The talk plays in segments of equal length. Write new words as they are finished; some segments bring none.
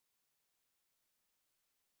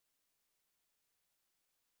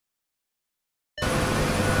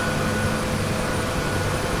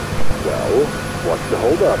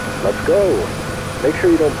Hold up, let's go. Make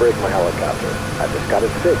sure you don't break my helicopter. I just got it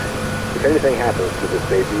fixed. If anything happens to this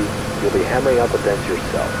baby, you'll be hammering out the dents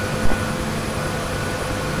yourself.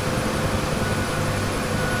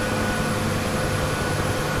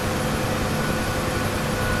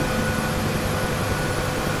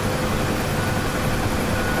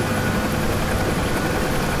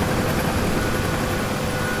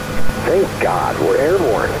 Thank God, we're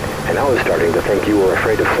airborne, and I was starting to think you were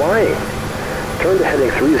afraid of flying. Turn to heading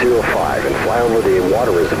 305 and fly over the water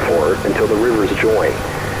reservoir until the rivers join.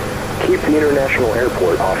 Keep the international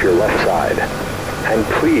airport off your left side. And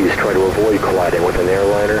please try to avoid colliding with an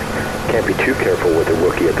airliner. Can't be too careful with a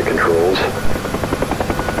rookie at the controls.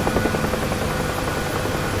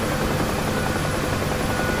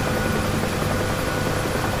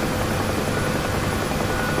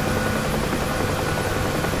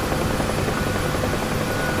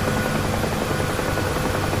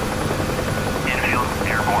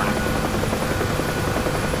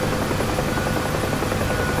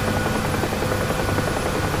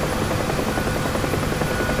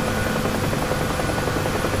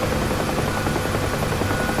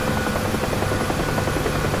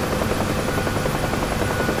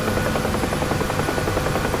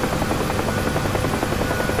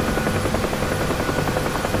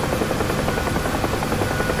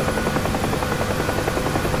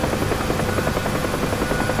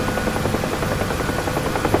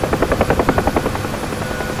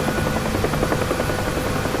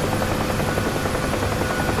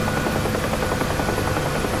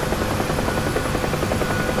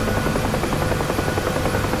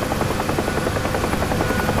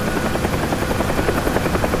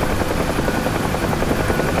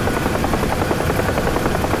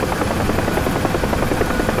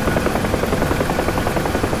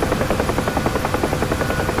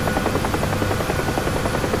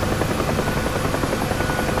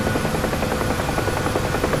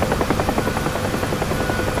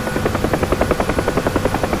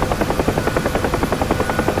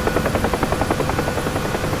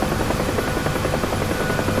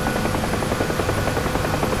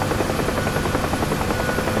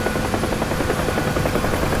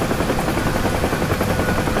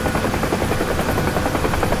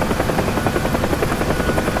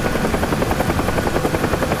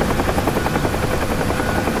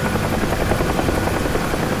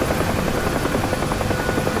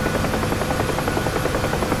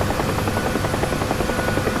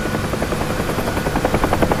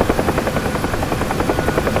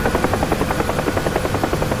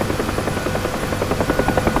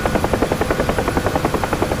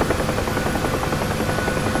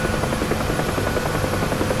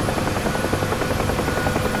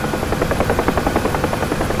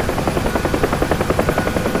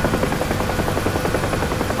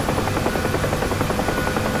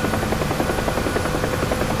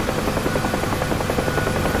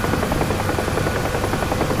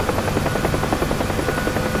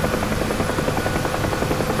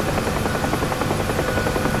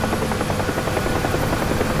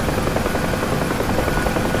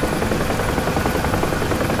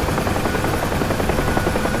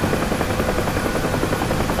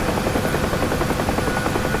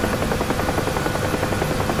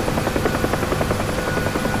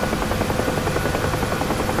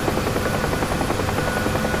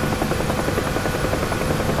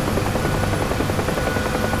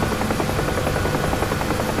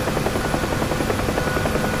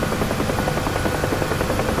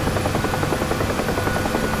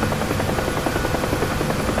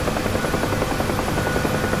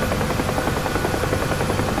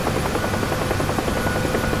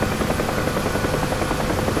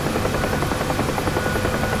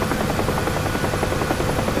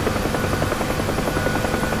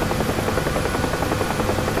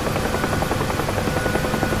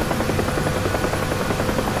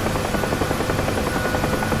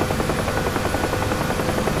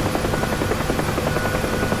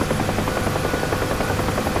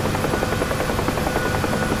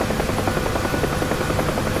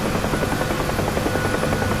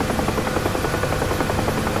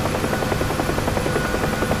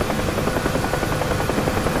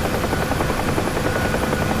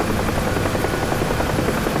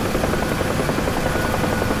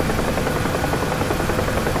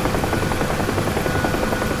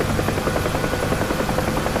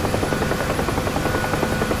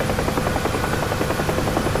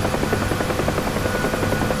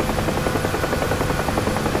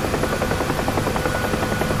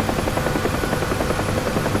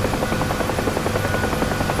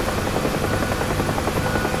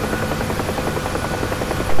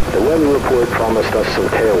 The weather report promised us some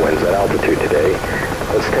tailwinds at altitude today.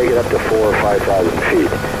 Let's take it up to 4,000 or 5,000 feet,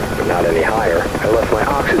 but not any higher. I left my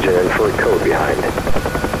oxygen and fur coat behind.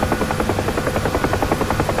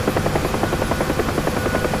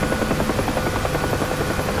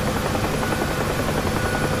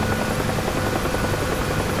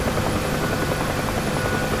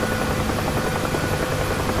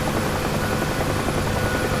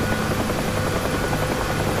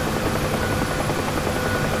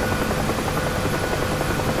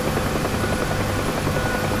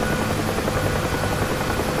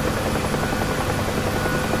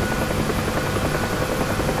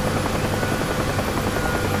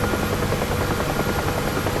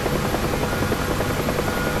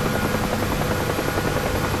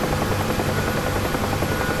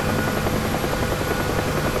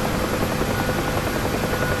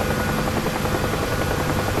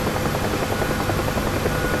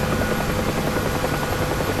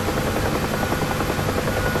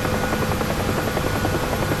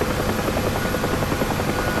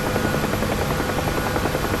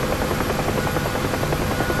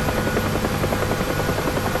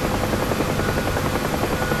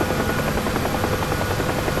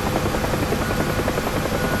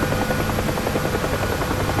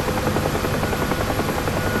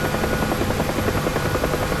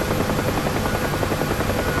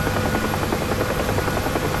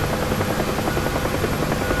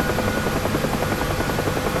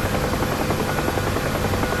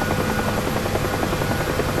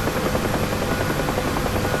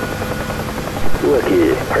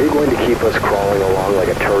 Rookie, are you going to keep us crawling along like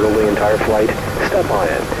a turtle the entire flight? Step on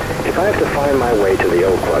it. If I have to find my way to the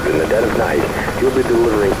O Club in the dead of night, you'll be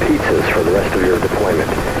delivering pizzas for the rest of your deployment,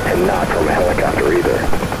 and not from a helicopter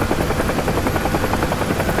either.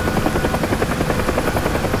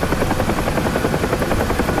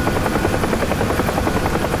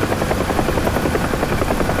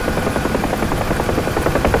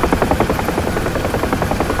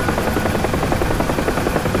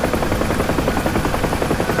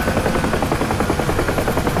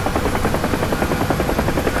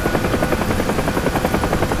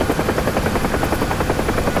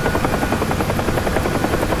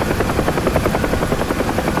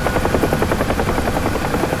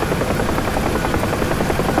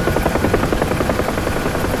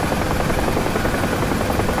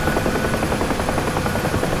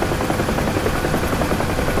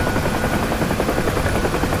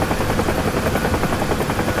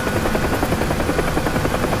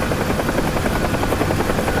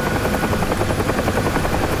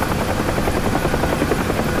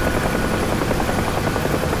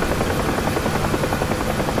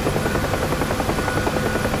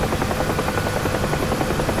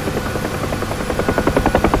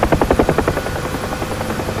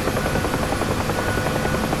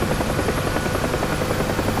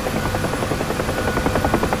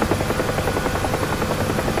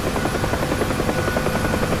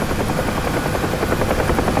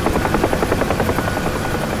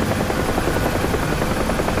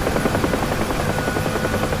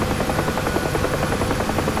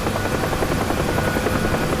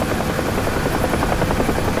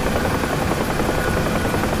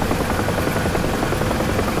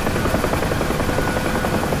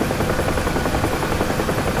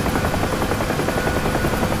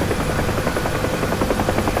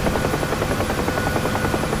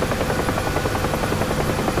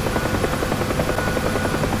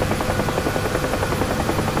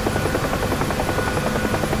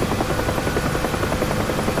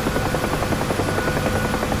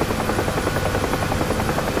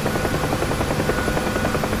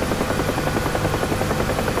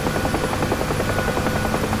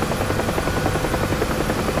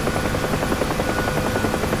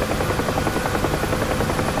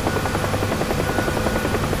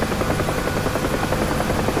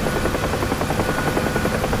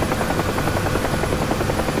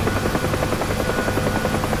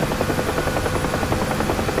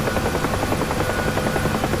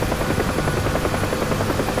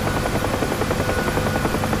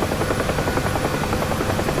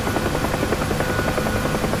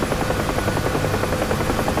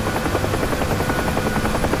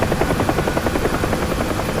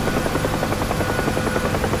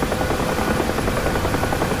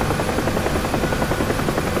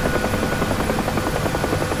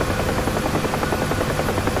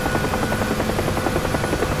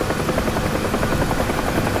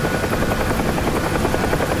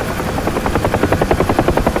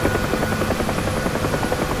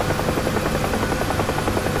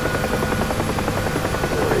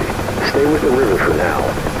 Stay with the river for now.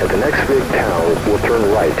 At the next big town, we'll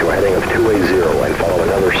turn right to a heading of 280 and follow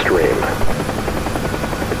another stream.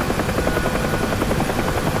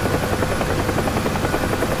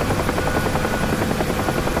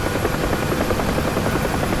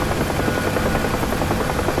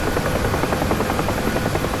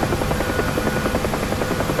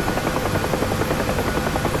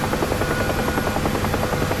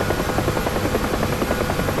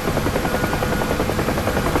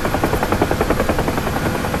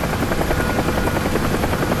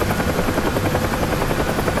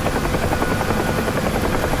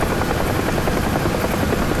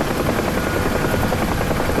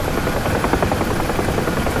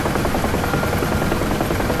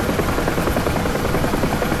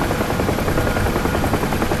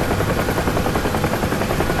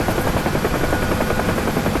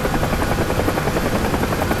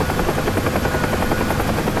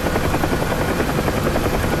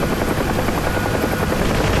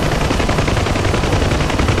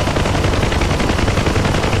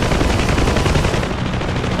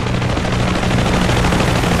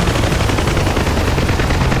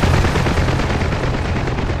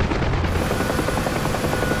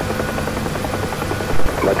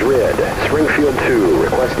 Madrid, Springfield 2,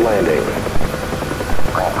 request landing.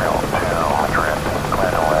 Springfield 2, Madrid, clear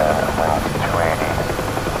to land, winds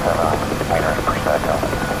 287 meters per second.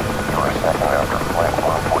 You are second after flight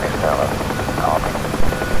 147. Copy.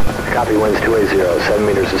 Copy, winds 280, 7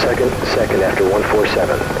 meters a second, second after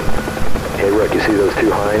 147. Hey Rick, you see those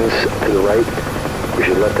two hinds to the right? We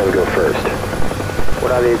should let them go first.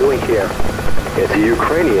 What are they doing here? It's a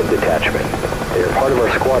Ukrainian detachment. They are part of our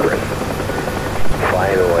squadron.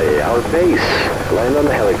 Finally, our base. Land on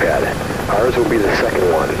the helipad. Ours will be the second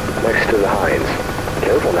one, next to the hinds.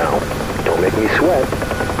 Careful now. Don't make me sweat.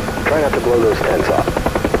 Try not to blow those tents up.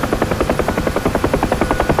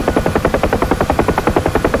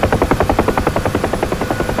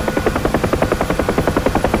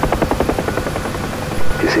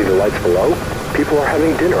 You see the lights below? People are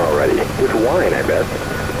having dinner already, with wine, I bet.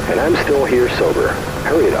 And I'm still here sober.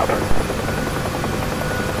 Hurry it up.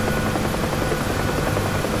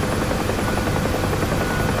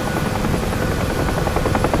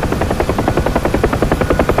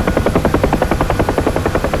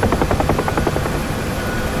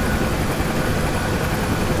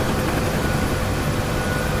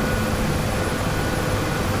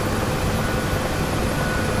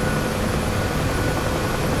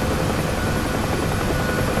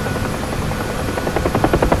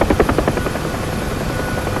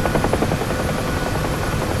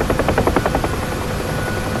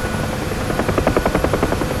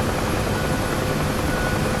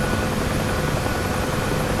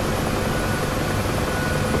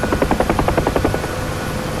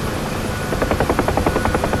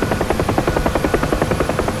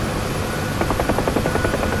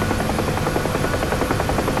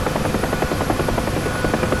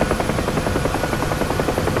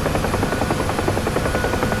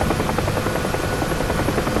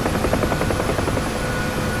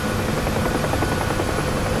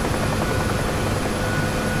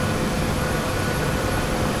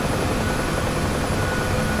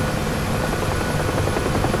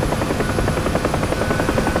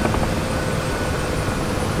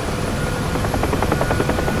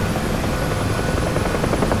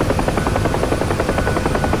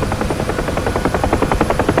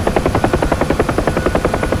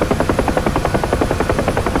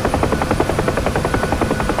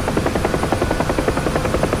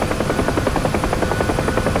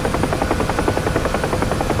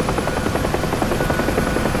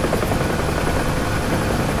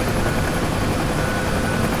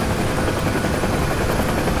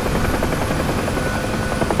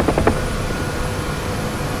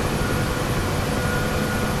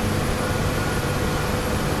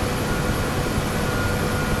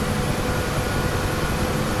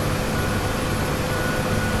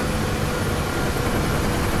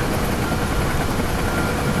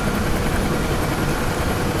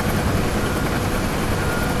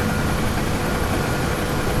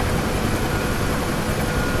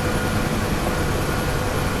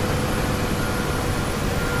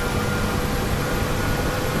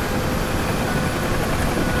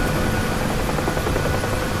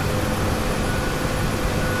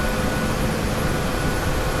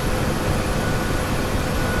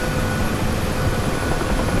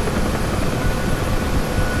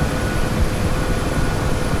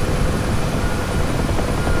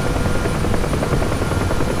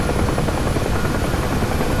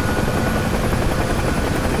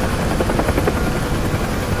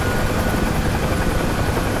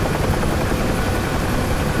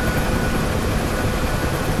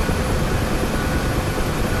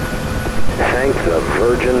 Thank the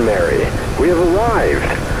Virgin Mary. We have arrived.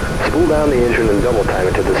 Spool down the engine and double time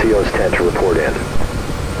it to the CO's tent to report in.